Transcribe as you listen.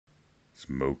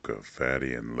Smoke a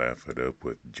fatty and laugh it up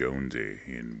with Jonesy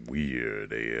in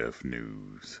Weird AF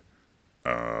News.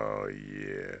 Oh,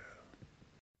 yeah.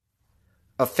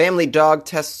 A family dog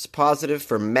tests positive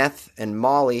for meth and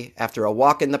Molly after a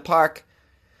walk in the park.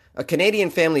 A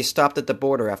Canadian family stopped at the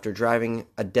border after driving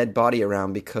a dead body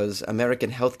around because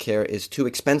American healthcare is too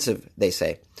expensive, they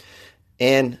say.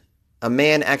 And a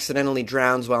man accidentally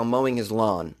drowns while mowing his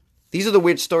lawn. These are the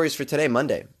weird stories for today,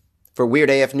 Monday. For Weird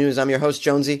AF News, I'm your host,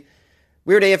 Jonesy.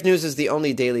 Weird AF News is the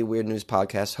only daily weird news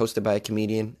podcast hosted by a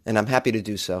comedian, and I'm happy to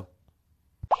do so.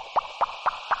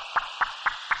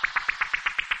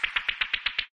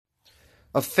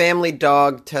 A family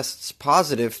dog tests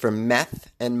positive for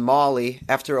meth and Molly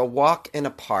after a walk in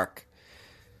a park.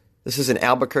 This is in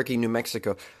Albuquerque, New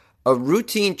Mexico. A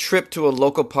routine trip to a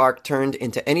local park turned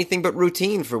into anything but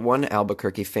routine for one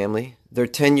Albuquerque family. Their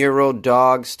 10-year-old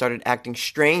dog started acting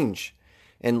strange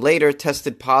and later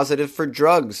tested positive for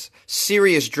drugs,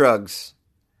 serious drugs.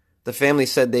 The family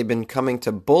said they've been coming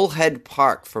to Bullhead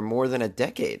Park for more than a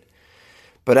decade.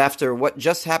 But after what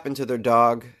just happened to their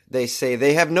dog, they say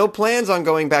they have no plans on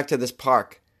going back to this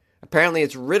park. Apparently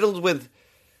it's riddled with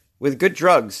good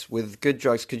drugs.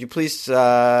 Could you please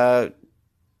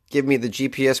give me the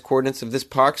GPS coordinates of this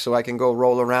park so I can go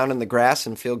roll around in the grass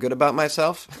and feel good about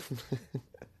myself?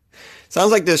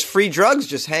 Sounds like there's free drugs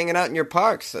just hanging out in your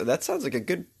park. So that sounds like a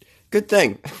good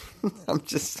thing. I'm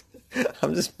just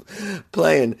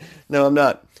playing. No, I'm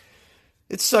not.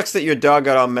 It sucks that your dog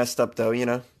got all messed up though, you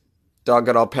know. Dog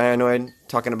got all paranoid,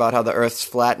 talking about how the earth's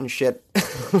flat and shit.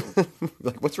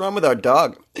 Like, what's wrong with our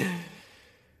dog?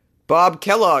 Bob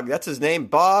Kellogg, that's his name.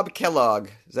 Bob Kellogg.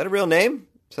 Is that a real name?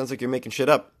 Sounds like you're making shit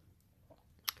up.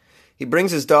 He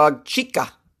brings his dog,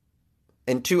 Chica,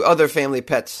 and 2 other family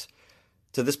pets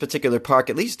to this particular park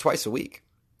at least twice a week.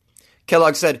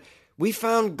 Kellogg said, "We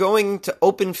found going to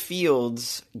open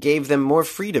fields gave them more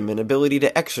freedom and ability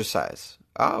to exercise."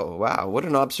 Oh, wow, what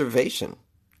an observation.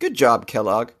 Good job,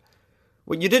 Kellogg.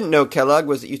 What you didn't know, Kellogg,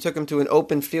 was that you took him to an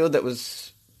open field that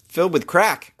was filled with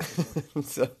crack.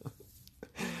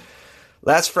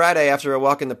 Last Friday, after a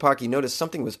walk in the park, he noticed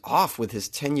something was off with his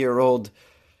 10-year-old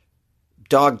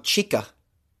dog, Chica.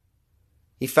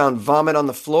 He found vomit on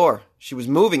the floor. She was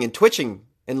moving and twitching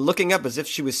and looking up as if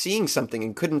she was seeing something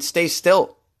and couldn't stay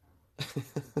still.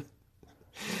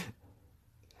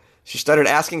 She started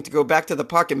asking to go back to the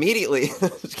park immediately.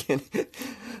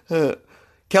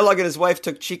 Kellogg and his wife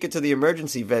took Chica to the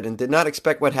emergency vet and did not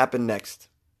expect what happened next.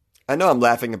 I know I'm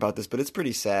laughing about this, but it's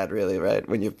pretty sad, really, right?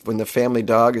 When the family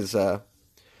dog is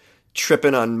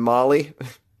tripping on Molly.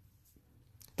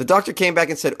 The doctor came back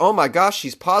and said, "Oh my gosh,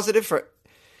 she's positive for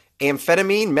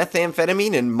amphetamine,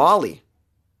 methamphetamine, and Molly."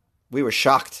 We were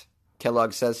shocked,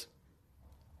 Kellogg says.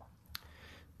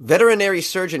 Veterinary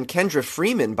surgeon Kendra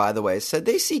Freeman, by the way, said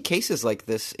they see cases like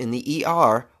this in the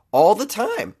ER all the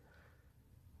time.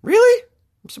 Really?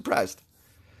 I'm surprised.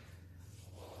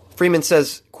 Freeman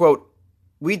says, quote,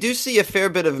 "We do see a fair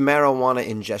bit of marijuana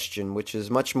ingestion, which is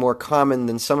much more common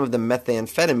than some of the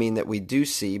methamphetamine that we do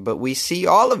see, but we see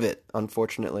all of it,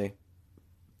 unfortunately."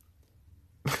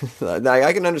 Now,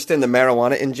 I can understand the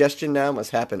marijuana ingestion now. It must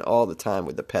happen all the time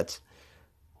with the pets,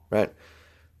 right?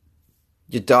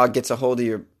 Your dog gets a hold of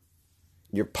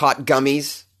your pot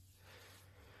gummies.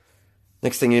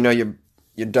 Next thing you know,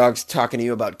 your dog's talking to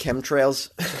you about chemtrails.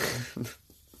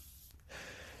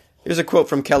 Here's a quote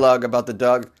from Kellogg about the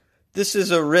dog. "This is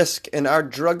a risk, and our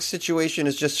drug situation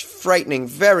is just frightening,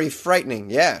 very frightening."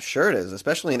 Yeah, sure it is,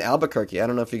 especially in Albuquerque. I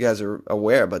don't know if you guys are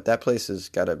aware, but that place has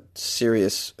got a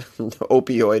serious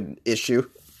opioid issue.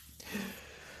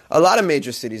 A lot of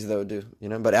major cities, though, do, you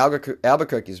know, but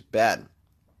Albuquerque is bad.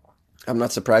 I'm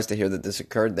not surprised to hear that this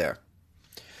occurred there.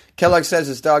 Kellogg says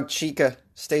his dog Chica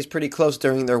stays pretty close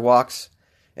during their walks,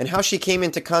 and how she came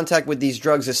into contact with these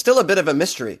drugs is still a bit of a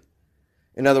mystery.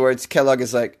 In other words, Kellogg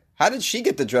is like, how did she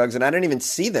get the drugs and I didn't even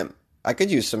see them? I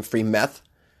could use some free meth.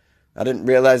 I didn't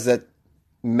realize that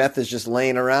meth is just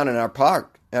laying around in our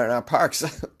parks.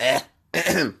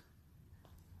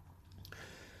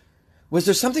 Was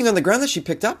there something on the ground that she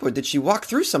picked up, or did she walk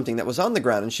through something that was on the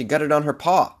ground and she got it on her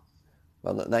paw?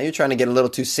 Well, now you're trying to get a little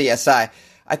too CSI.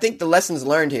 I think the lessons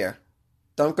learned here.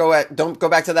 Don't go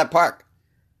back to that park.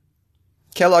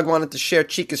 Kellogg wanted to share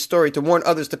Chica's story to warn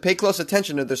others to pay close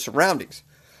attention to their surroundings.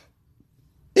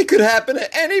 It could happen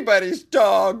to anybody's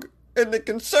dog. And the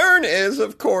concern is,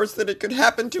 of course, that it could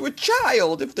happen to a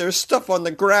child if there's stuff on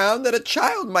the ground, that a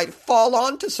child might fall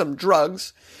onto some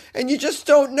drugs, and you just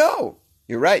don't know.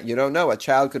 You're right, you don't know. A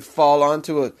child could fall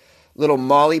onto a little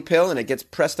Molly pill and it gets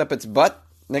pressed up its butt.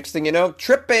 Next thing you know,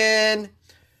 tripping.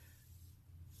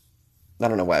 I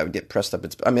don't know why I would get pressed up.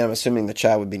 I'm assuming the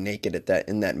child would be naked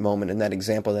in that moment, in that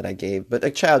example that I gave. But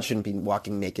a child shouldn't be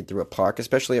walking naked through a park,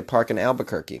 especially a park in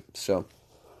Albuquerque. So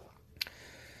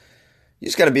you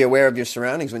just got to be aware of your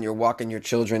surroundings when you're walking your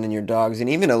children and your dogs, and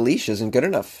even a leash isn't good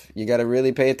enough. You got to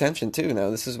really pay attention too. Now,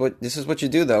 this is what you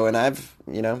do though. And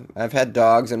I've had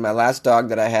dogs, and my last dog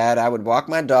that I had, I would walk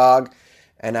my dog,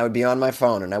 and I would be on my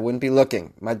phone, and I wouldn't be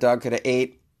looking. My dog could have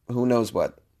ate who knows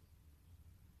what,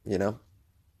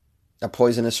 a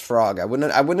poisonous frog. I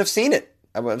wouldn't have seen it.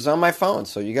 I was on my phone.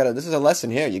 So this is a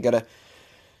lesson here. You gotta,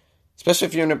 especially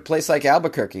if you're in a place like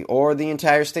Albuquerque or the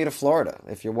entire state of Florida.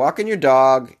 If you're walking your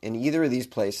dog in either of these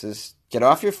places, get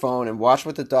off your phone and watch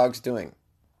what the dog's doing.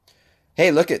 Hey,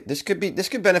 this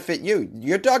could benefit you.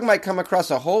 Your dog might come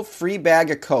across a whole free bag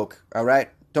of Coke, all right?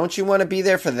 Don't you want to be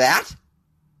there for that?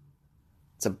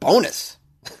 It's a bonus.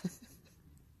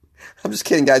 I'm just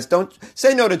kidding, guys. Don't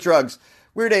say no to drugs.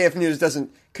 Weird AF News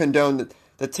doesn't condone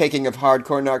the taking of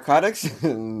hardcore narcotics.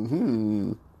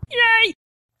 Yay!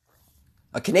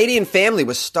 A Canadian family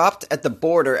was stopped at the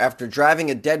border after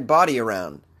driving a dead body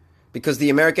around because the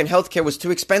American healthcare was too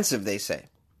expensive, they say.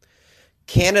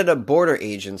 Canada border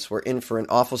agents were in for an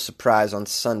awful surprise on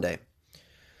Sunday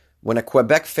when a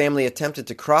Quebec family attempted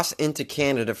to cross into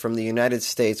Canada from the United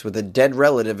States with a dead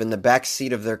relative in the back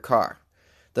seat of their car.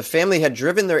 The family had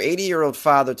driven their 80-year-old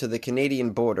father to the Canadian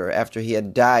border after he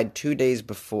had died 2 days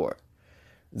before.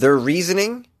 Their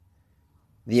reasoning?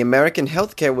 The American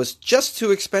healthcare was just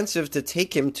too expensive to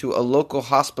take him to a local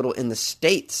hospital in the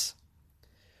States.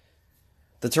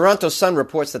 The Toronto Sun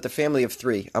reports that the family of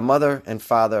three, a mother and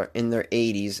father in their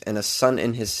 80s and a son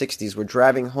in his 60s, were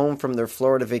driving home from their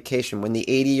Florida vacation when the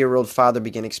 80-year-old father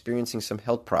began experiencing some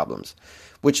health problems,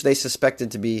 which they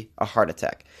suspected to be a heart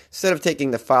attack. Instead of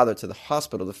taking the father to the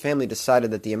hospital, the family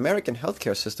decided that the American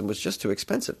healthcare system was just too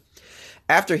expensive.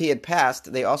 After he had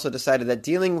passed, they also decided that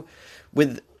dealing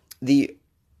with the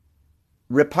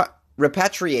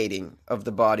repatriating of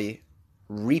the body,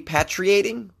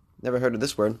 never heard of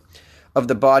this word, of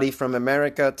the body from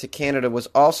America to Canada was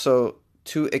also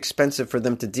too expensive for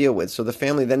them to deal with. So the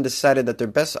family then decided that their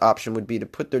best option would be to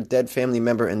put their dead family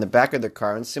member in the back of their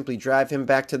car and simply drive him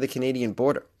back to the Canadian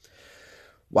border.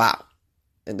 Wow.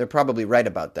 And they're probably right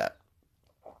about that.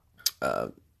 I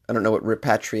don't know what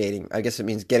repatriating. I guess it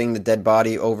means getting the dead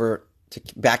body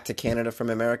back to Canada from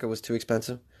America was too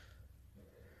expensive.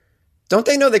 Don't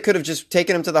they know they could have just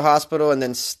taken him to the hospital and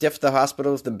then stiffed the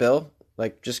hospital with the bill?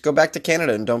 Like, just go back to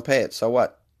Canada and don't pay it. So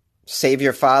what? Save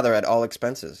your father at all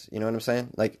expenses. You know what I'm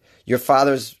saying? Like, your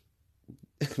father's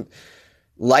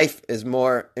life is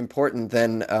more important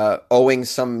than owing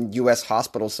some U.S.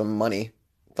 hospital some money.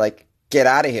 Like, get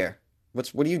out of here.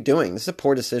 What are you doing? This is a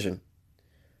poor decision.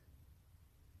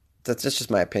 That's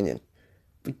just my opinion.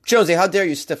 But Jonesy, how dare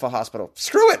you stiff a hospital?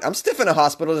 Screw it. I'm stiffing a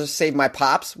hospital to save my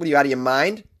pops. What are you, out of your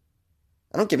mind?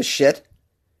 I don't give a shit.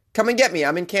 Come and get me.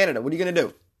 I'm in Canada. What are you going to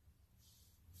do?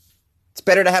 It's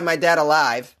better to have my dad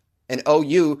alive and owe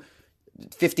you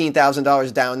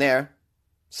 $15,000 down there,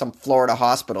 some Florida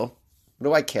hospital. What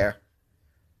do I care?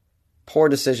 Poor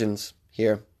decisions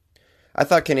here. I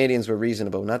thought Canadians were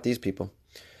reasonable, not these people.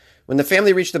 When the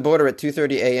family reached the border at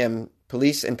 2:30 a.m.,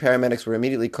 police and paramedics were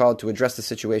immediately called to address the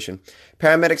situation.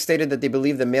 Paramedics stated that they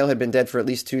believed the male had been dead for at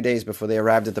least 2 days before they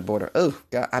arrived at the border. Oh,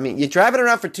 God. I mean, you're driving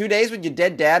around for 2 days with your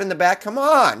dead dad in the back? Come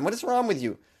on. What is wrong with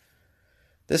you?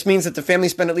 This means that the family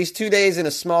spent at least 2 days in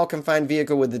a small confined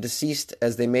vehicle with the deceased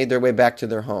as they made their way back to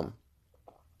their home.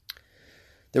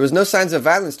 There was no signs of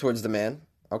violence towards the man.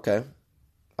 Okay,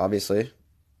 obviously.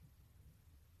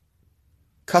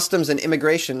 Customs and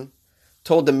Immigration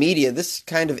told the media this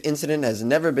kind of incident has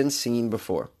never been seen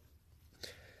before.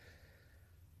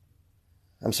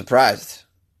 I'm surprised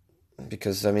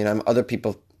because, I'm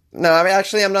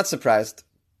not surprised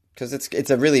because it's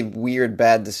a really weird,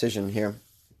 bad decision here.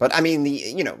 But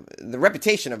the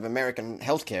reputation of American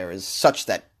healthcare is such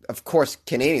that, of course,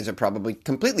 Canadians are probably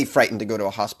completely frightened to go to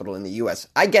a hospital in the U.S.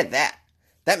 I get that.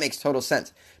 That makes total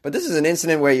sense. But this is an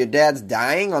incident where your dad's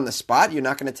dying on the spot. You're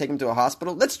not going to take him to a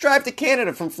hospital. Let's drive to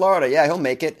Canada from Florida. Yeah, he'll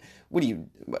make it. What do you...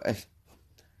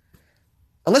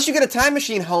 Unless you get a time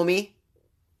machine, homie.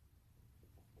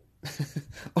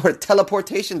 Or a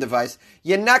teleportation device.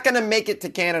 You're not going to make it to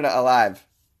Canada alive.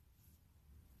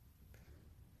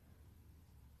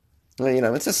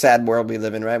 Well, it's a sad world we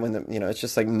live in, right? When it's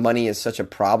just like money is such a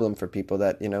problem for people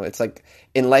that, it's like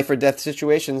in life or death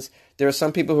situations, there are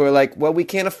some people who are like, well, we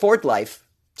can't afford life,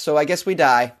 so I guess we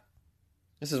die.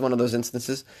 This is one of those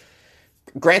instances.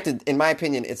 Granted, in my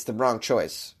opinion, it's the wrong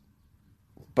choice.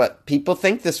 But people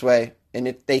think this way,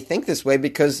 and they think this way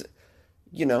because,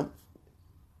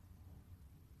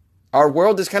 Our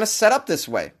world is kind of set up this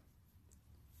way.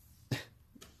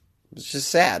 It's just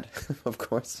sad, of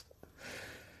course.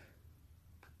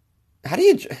 How do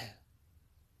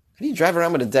you drive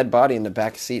around with a dead body in the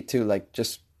back seat too? Like,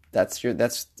 just that's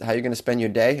how you're going to spend your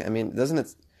day? I mean, doesn't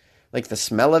it, like, the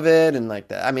smell of it and like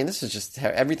that? I mean, this is just,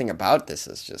 everything about this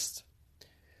is just,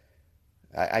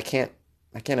 I can't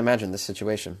imagine this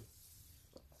situation.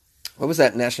 What was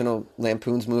that National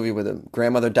Lampoon's movie where the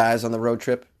grandmother dies on the road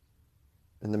trip?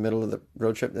 In the middle of the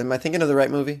road trip? Am I thinking of the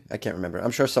right movie? I can't remember.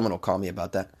 I'm sure someone will call me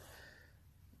about that.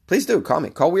 Please do, call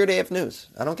me. Call Weird AF News.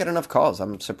 I don't get enough calls.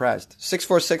 I'm surprised.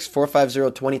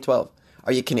 646-450-2012.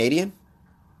 Are you Canadian?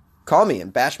 Call me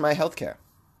and bash my healthcare.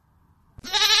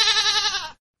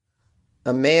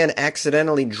 A man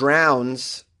accidentally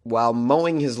drowns while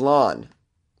mowing his lawn.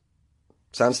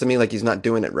 Sounds to me like he's not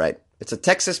doing it right. It's a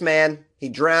Texas man. He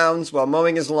drowns while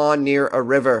mowing his lawn near a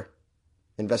river,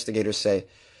 investigators say.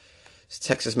 This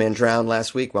Texas man drowned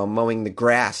last week while mowing the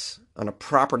grass on a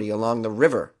property along the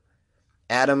river.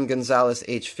 Adam Gonzalez,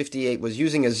 age 58, was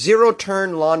using a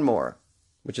zero-turn lawnmower,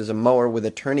 which is a mower with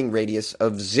a turning radius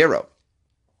of 0.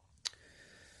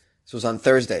 This was on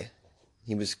Thursday.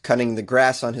 He was cutting the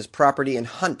grass on his property in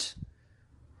Hunt.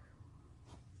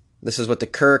 This is what the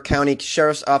Kerr County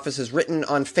Sheriff's Office has written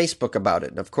on Facebook about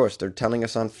it. Of course, they're telling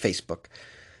us on Facebook.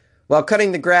 While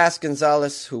cutting the grass,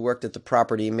 Gonzalez, who worked at the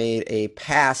property, made a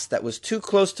pass that was too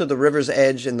close to the river's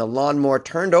edge and the lawnmower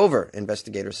turned over,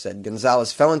 investigators said.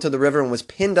 Gonzalez fell into the river and was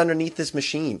pinned underneath this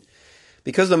machine.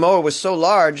 Because the mower was so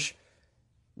large,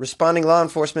 responding law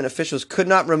enforcement officials could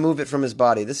not remove it from his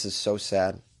body. This is so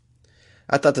sad.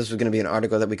 I thought this was going to be an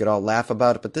article that we could all laugh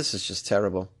about, but this is just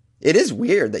terrible. It is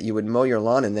weird that you would mow your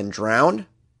lawn and then drown.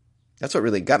 That's what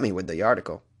really got me with the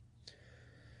article.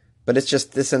 But it's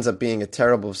just, this ends up being a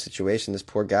terrible situation, this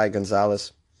poor guy,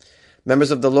 Gonzalez. Members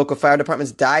of the local fire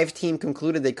department's dive team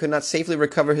concluded they could not safely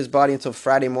recover his body until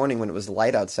Friday morning when it was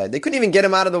light outside. They couldn't even get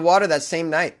him out of the water that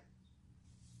same night.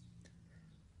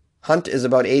 Hunt is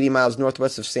about 80 miles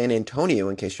northwest of San Antonio,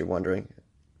 in case you're wondering.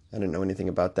 I didn't know anything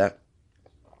about that.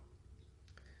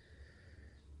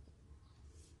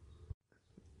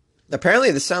 Apparently,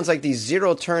 this sounds like these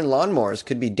zero-turn lawnmowers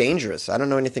could be dangerous. I don't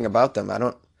know anything about them.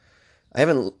 I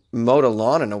haven't mowed a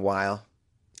lawn in a while.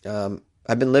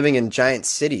 I've been living in giant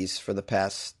cities for the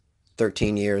past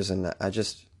 13 years, and I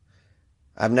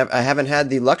haven't had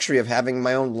the luxury of having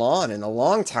my own lawn in a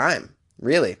long time.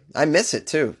 Really, I miss it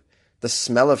too. The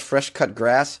smell of fresh cut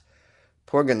grass.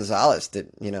 Poor Gonzalez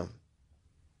did,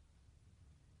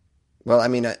 Well, I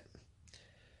mean,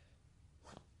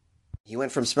 he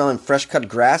went from smelling fresh cut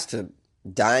grass to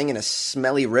dying in a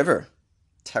smelly river.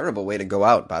 Terrible way to go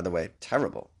out, by the way.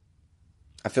 Terrible.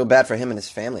 I feel bad for him and his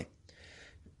family.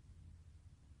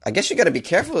 I guess you got to be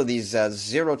careful of these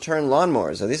zero-turn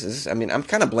lawnmowers. I'm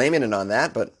kind of blaming it on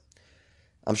that, but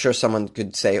I'm sure someone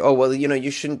could say, "Oh, well,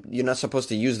 you're not supposed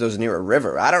to use those near a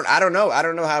river." I don't know. I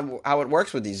don't know how it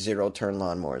works with these zero-turn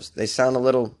lawnmowers. They sound a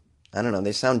little, I don't know.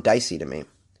 They sound dicey to me.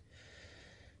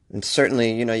 And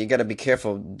certainly, you got to be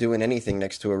careful doing anything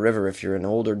next to a river if you're an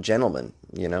older gentleman,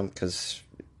 because,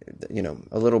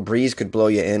 a little breeze could blow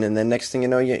you in, and then next thing you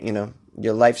know,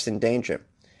 your life's in danger.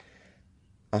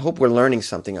 I hope we're learning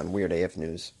something on Weird AF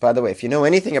News. By the way, if you know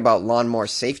anything about lawnmower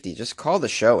safety, just call the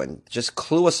show and just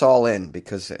clue us all in,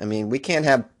 because, we can't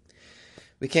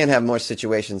have more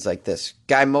situations like this.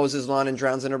 Guy mows his lawn and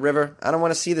drowns in a river. I don't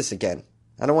want to see this again.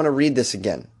 I don't want to read this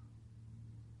again.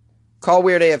 Call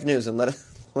Weird AF News and let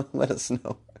us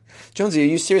know. Jonesy, are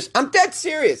you serious? I'm dead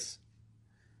serious.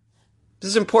 This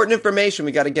is important information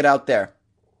we got to get out there.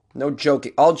 No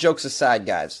joking. All jokes aside,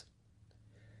 guys.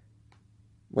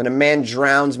 When a man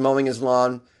drowns mowing his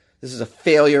lawn, this is a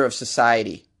failure of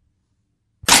society.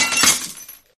 I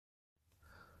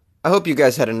hope you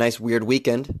guys had a nice weird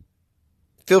weekend.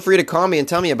 Feel free to call me and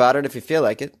tell me about it if you feel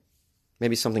like it.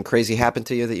 Maybe something crazy happened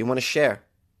to you that you want to share.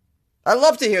 I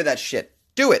love to hear that shit.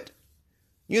 Do it.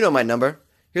 You know my number.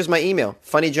 Here's my email,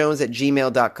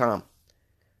 funnyjones@gmail.com.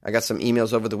 I got some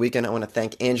emails over the weekend. I want to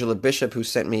thank Angela Bishop, who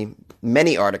sent me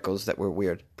many articles that were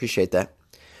weird. Appreciate that.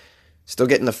 Still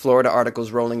getting the Florida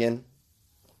articles rolling in.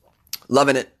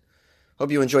 Loving it.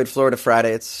 Hope you enjoyed Florida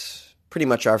Friday. It's pretty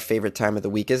much our favorite time of the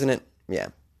week, isn't it? Yeah.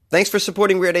 Thanks for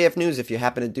supporting Weird AF News if you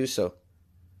happen to do so.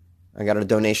 I got a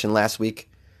donation last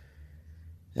week,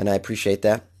 and I appreciate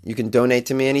that. You can donate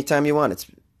to me anytime you want. It's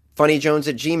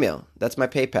funnyjones@gmail. That's my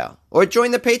PayPal. Or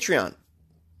join the Patreon.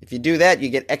 If you do that, you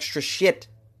get extra shit.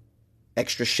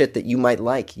 Extra shit that you might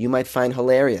like. You might find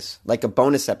hilarious, like a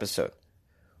bonus episode.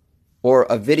 Or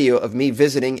a video of me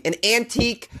visiting an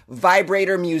antique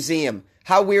vibrator museum.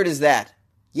 How weird is that?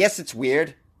 Yes, it's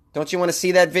weird. Don't you want to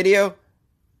see that video?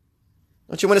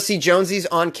 Don't you want to see Jonesy's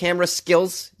on-camera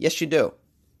skills? Yes, you do.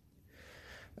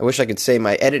 I wish I could say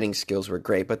my editing skills were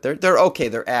great, but they're okay.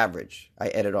 They're average. I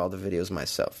edit all the videos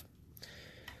myself.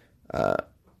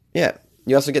 Yeah.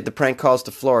 You also get the prank calls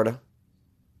to Florida,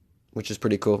 which is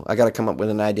pretty cool. I got to come up with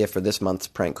an idea for this month's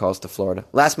prank calls to Florida.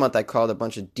 Last month, I called a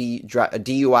bunch of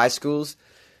DUI schools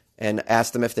and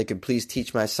asked them if they could please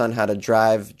teach my son how to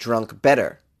drive drunk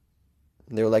better.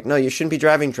 And they were like, no, you shouldn't be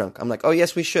driving drunk. I'm like, oh,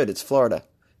 yes, we should. It's Florida.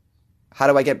 How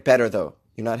do I get better, though?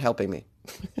 You're not helping me.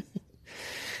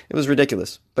 It was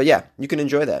ridiculous. But yeah, you can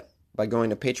enjoy that by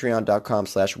going to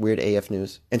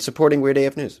patreon.com/weirdafnews and supporting Weird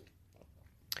AF News.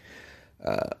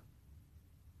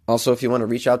 Also, if you want to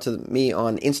reach out to me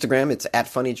on Instagram, it's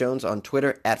 @FunnyJones, on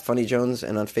Twitter, @FunnyJones,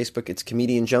 and on Facebook, it's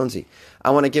Comedian Jonesy. I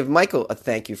want to give Michael a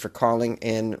thank you for calling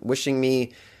and wishing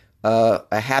me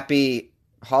a happy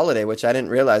holiday, which I didn't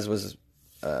realize was,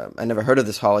 I never heard of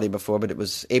this holiday before, but it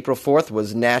was April 4th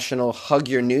was National Hug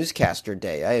Your Newscaster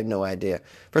Day. I had no idea.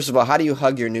 First of all, how do you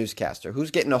hug your newscaster?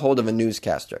 Who's getting a hold of a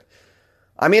newscaster?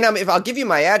 I mean, if I'll give you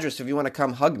my address if you want to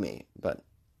come hug me, but,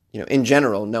 in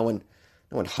general, no one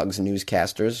hugs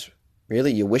newscasters.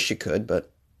 Really? You wish you could,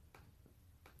 but...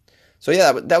 So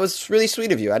yeah, that was really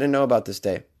sweet of you. I didn't know about this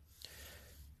day.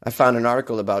 I found an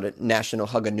article about it, National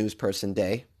Hug a Newsperson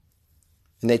Day.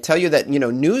 And they tell you that,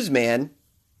 newsman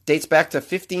dates back to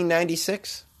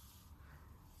 1596.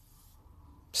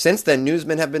 Since then,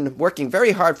 newsmen have been working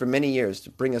very hard for many years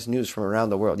to bring us news from around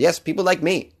the world. Yes, people like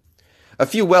me. A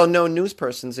few well-known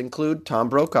newspersons include Tom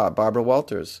Brokaw, Barbara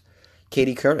Walters,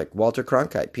 Katie Couric, Walter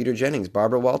Cronkite, Peter Jennings,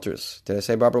 Barbara Walters. Did I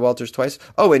say Barbara Walters twice?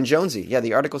 Oh, and Jonesy. Yeah,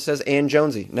 the article says and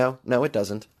Jonesy. No, it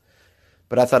doesn't.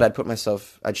 But I thought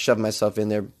I'd shove myself in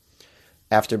there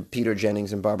after Peter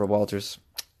Jennings and Barbara Walters.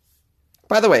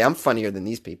 By the way, I'm funnier than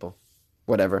these people.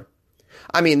 Whatever.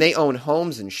 I mean, they own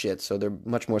homes and shit, so they're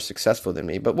much more successful than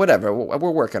me. But whatever,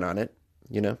 we're working on it,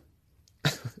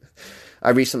 I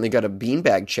recently got a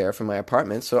beanbag chair for my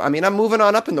apartment, so I'm moving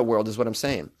on up in the world is what I'm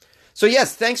saying. So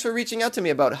yes, thanks for reaching out to me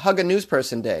about Hug a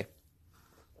Newsperson Day.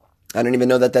 I didn't even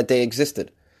know that day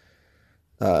existed.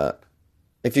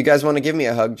 If you guys want to give me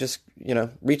a hug, just,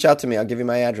 reach out to me. I'll give you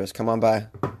my address. Come on by.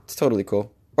 It's totally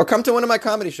cool. Or come to one of my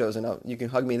comedy shows and you can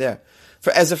hug me there.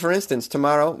 For instance,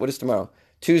 tomorrow, what is tomorrow?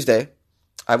 Tuesday,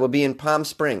 I will be in Palm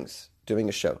Springs doing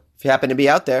a show. If you happen to be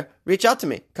out there, reach out to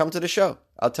me. Come to the show.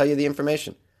 I'll tell you the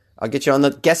information. I'll get you on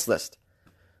the guest list.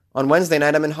 On Wednesday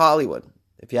night, I'm in Hollywood.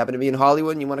 If you happen to be in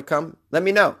Hollywood and you want to come, let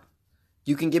me know.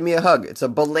 You can give me a hug. It's a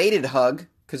belated hug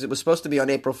because it was supposed to be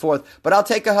on April 4th, but I'll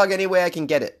take a hug any way I can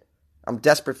get it. I'm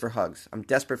desperate for hugs. I'm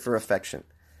desperate for affection.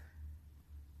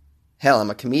 Hell, I'm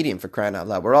a comedian, for crying out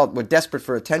loud. We're desperate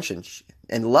for attention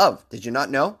and love. Did you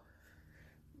not know?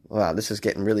 Wow, this is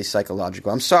getting really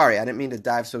psychological. I'm sorry. I didn't mean to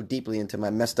dive so deeply into my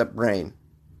messed up brain.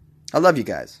 I love you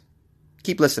guys.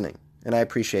 Keep listening, and I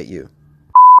appreciate you.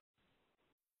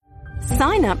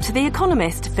 Sign up to The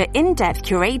Economist for in-depth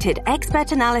curated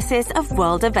expert analysis of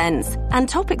world events and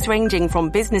topics ranging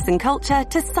from business and culture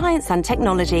to science and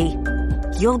technology.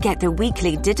 You'll get the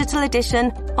weekly digital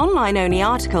edition, online-only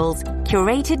articles,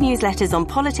 curated newsletters on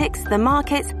politics, the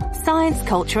markets, science,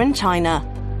 culture and China,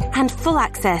 and full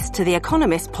access to The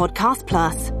Economist Podcast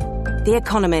Plus. The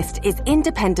Economist is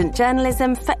independent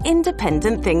journalism for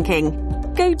independent thinking.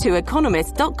 Go to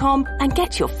economist.com and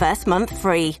get your first month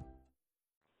free.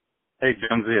 Hey,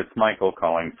 Jonesy, it's Michael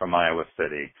calling from Iowa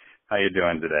City. How you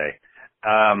doing today?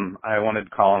 I wanted to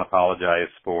call and apologize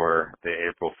for the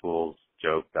April Fool's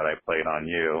joke that I played on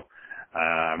you.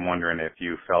 I'm wondering if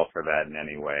you fell for that in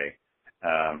any way.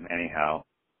 Anyhow,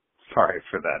 sorry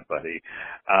for that, buddy.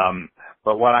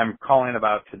 But what I'm calling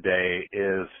about today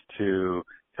is to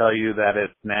tell you that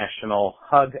it's National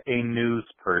Hug a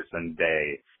Newsperson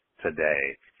Day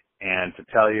today. And to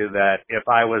tell you that if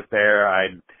I was there,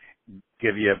 I'd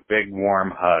give you a big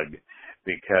warm hug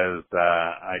because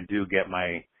I do get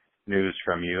my news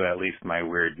from you, at least my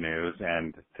weird news,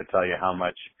 and to tell you how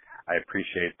much I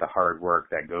appreciate the hard work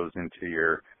that goes into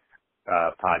your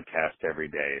podcast every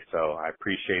day. So I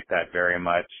appreciate that very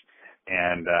much,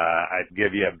 and I'd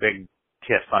give you a big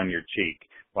kiss on your cheek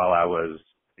while I was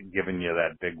giving you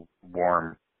that big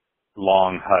warm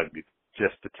long hug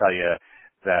just to tell you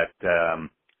that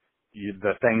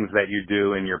the things that you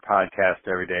do in your podcast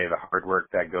every day, the hard work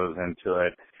that goes into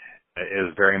it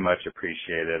is very much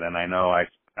appreciated. And I know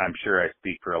I'm sure I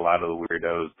speak for a lot of the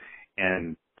weirdos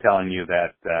in telling you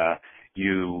that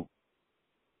you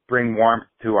bring warmth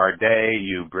to our day.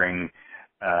 You bring,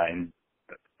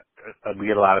 we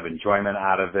get a lot of enjoyment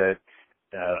out of it,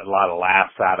 a lot of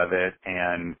laughs out of it.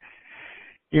 And,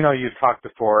 you've talked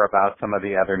before about some of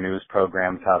the other news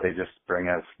programs, how they just bring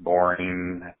us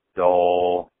boring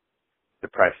dull,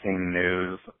 depressing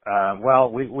news.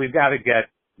 Well, we've got to get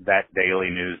that daily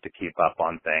news to keep up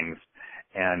on things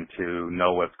and to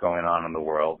know what's going on in the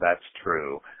world. That's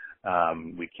true.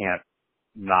 We can't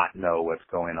not know what's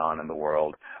going on in the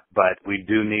world, but we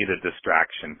do need a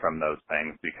distraction from those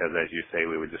things because, as you say,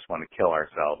 we would just want to kill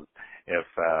ourselves if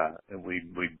we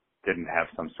didn't have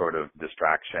some sort of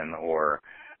distraction or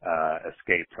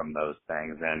escape from those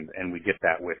things. And we get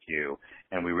that with you,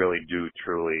 and we really do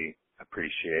truly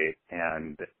appreciate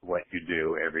and what you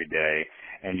do every day.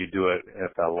 And you do it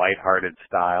with a lighthearted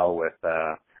style, with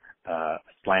a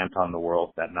slant on the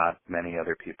world that not many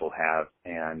other people have.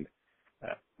 And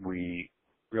we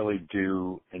really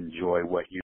do enjoy what you